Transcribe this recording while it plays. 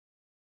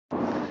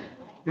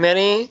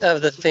Many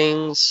of the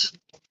things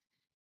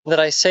that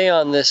I say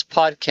on this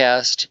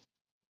podcast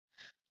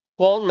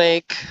won't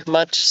make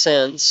much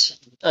sense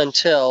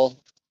until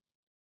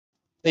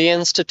the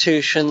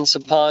institutions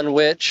upon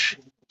which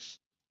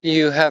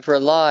you have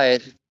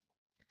relied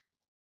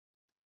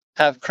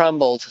have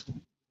crumbled.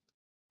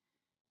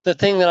 The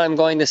thing that I'm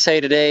going to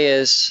say today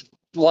is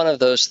one of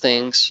those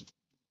things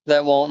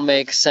that won't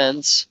make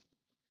sense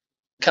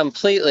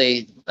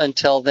completely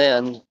until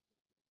then.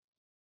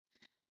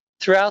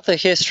 Throughout the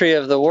history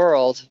of the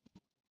world,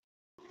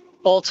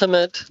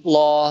 ultimate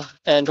law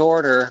and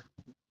order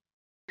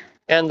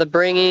and the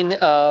bringing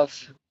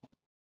of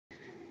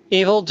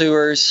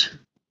evildoers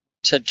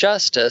to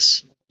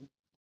justice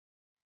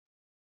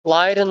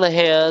lied in the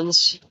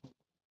hands,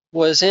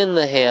 was in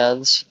the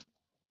hands,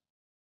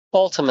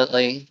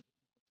 ultimately,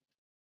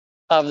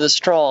 of the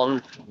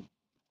strong,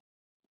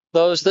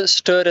 those that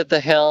stood at the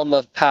helm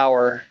of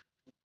power.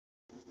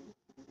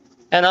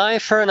 An eye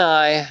for an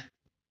eye,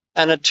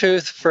 and a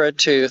tooth for a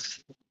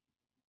tooth.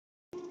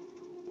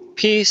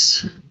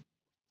 Peace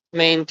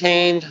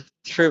maintained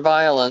through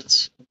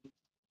violence.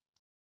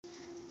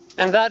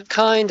 And that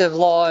kind of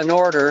law and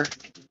order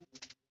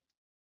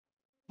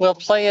will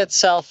play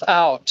itself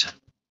out.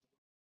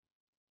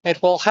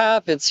 It will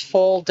have its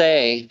full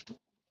day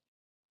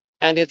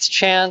and its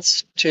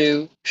chance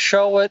to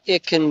show what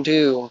it can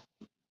do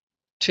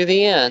to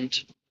the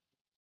end.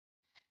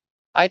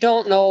 I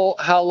don't know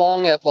how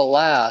long it will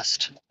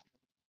last.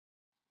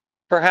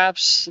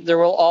 Perhaps there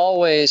will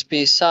always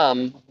be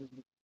some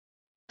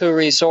who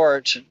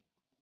resort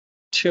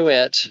to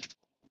it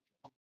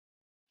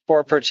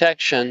for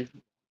protection,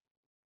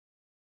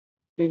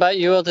 but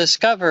you will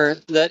discover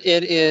that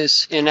it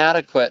is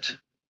inadequate,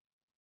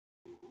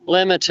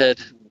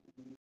 limited,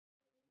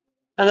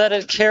 and that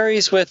it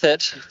carries with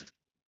it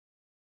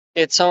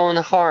its own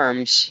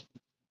harms.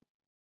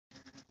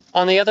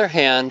 On the other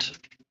hand,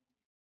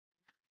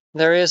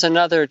 there is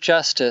another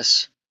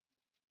justice,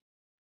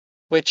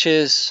 which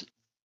is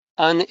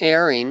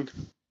unerring,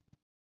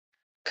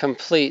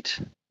 complete,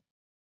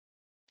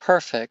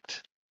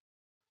 perfect,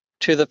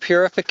 to the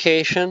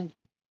purification,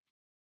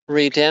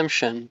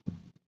 redemption,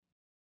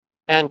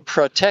 and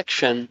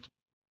protection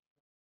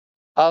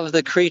of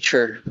the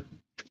creature.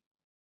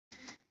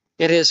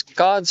 It is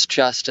God's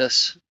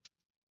justice,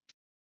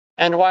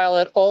 and while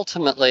it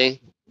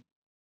ultimately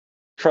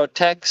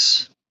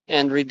protects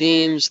and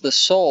redeems the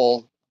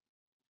soul,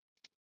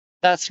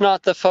 that's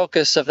not the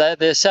focus of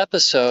this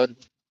episode.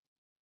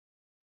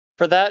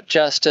 For that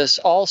justice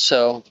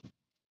also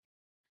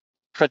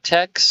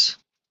protects,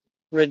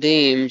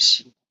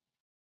 redeems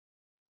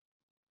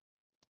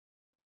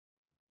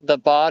the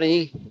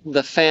body,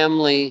 the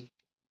family,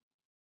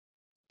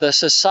 the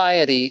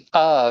society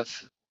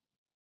of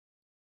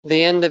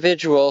the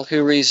individual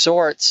who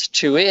resorts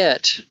to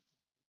it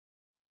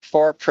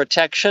for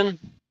protection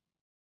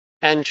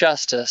and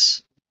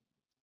justice.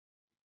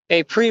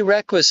 A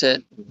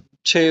prerequisite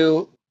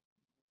to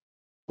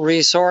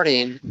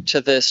resorting to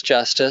this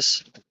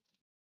justice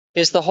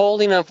is the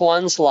holding of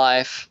one's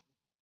life,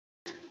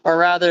 or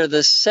rather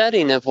the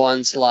setting of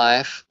one's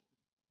life,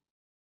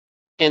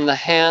 in the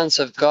hands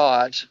of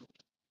God,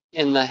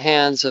 in the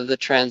hands of the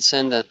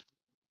transcendent.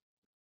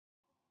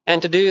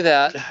 And to do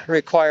that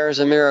requires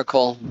a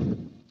miracle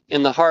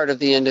in the heart of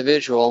the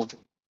individual.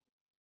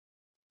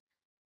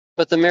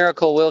 But the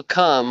miracle will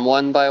come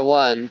one by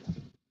one,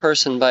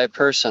 person by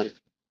person.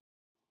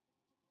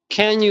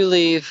 Can you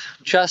leave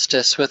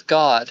justice with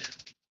God?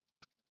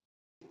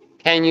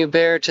 Can you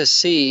bear to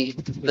see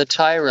the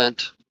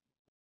tyrant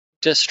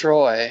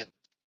destroy,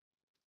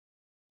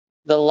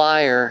 the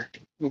liar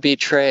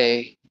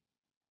betray,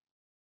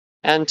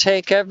 and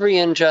take every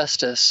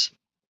injustice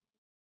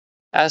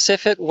as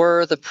if it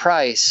were the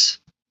price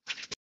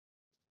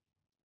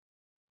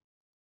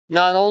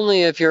not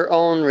only of your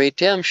own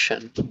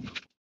redemption,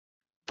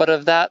 but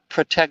of that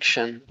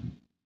protection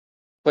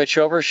which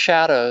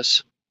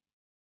overshadows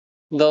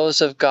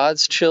those of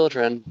God's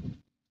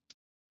children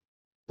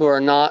who are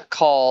not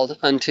called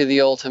unto the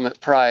ultimate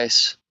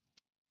price?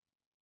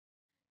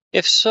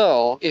 If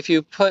so, if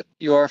you put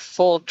your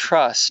full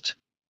trust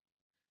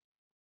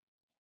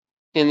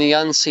in the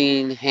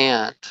unseen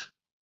hand,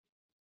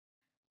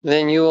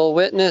 then you will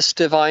witness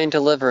divine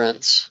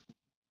deliverance.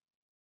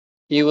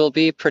 You will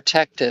be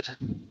protected,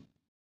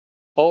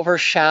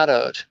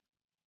 overshadowed,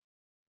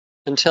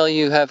 until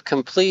you have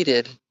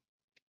completed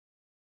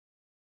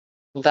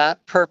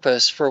that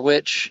purpose for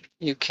which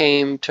you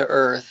came to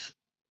earth.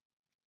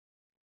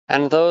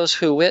 And those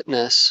who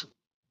witness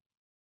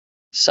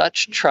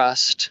such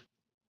trust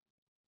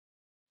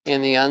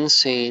in the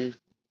unseen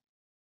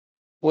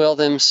will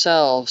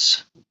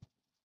themselves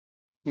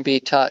be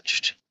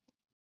touched.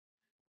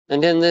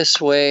 And in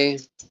this way,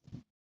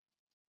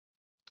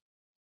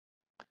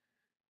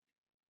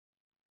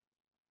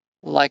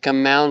 like a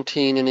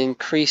mounting and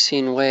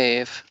increasing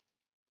wave,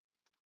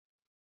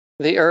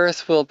 the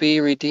earth will be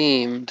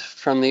redeemed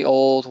from the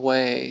old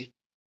way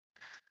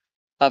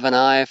of an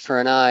eye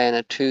for an eye and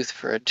a tooth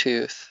for a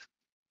tooth,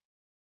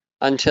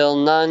 until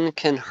none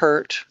can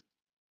hurt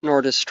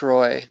nor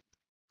destroy.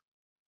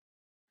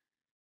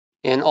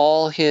 In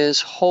all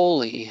his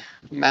holy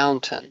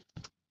mountain,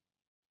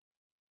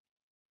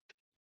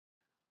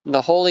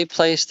 the holy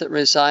place that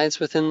resides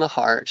within the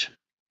heart,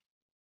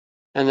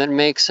 and that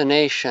makes a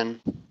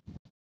nation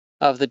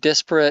of the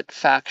disparate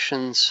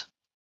factions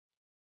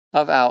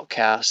of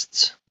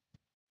outcasts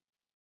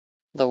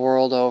the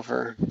world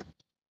over.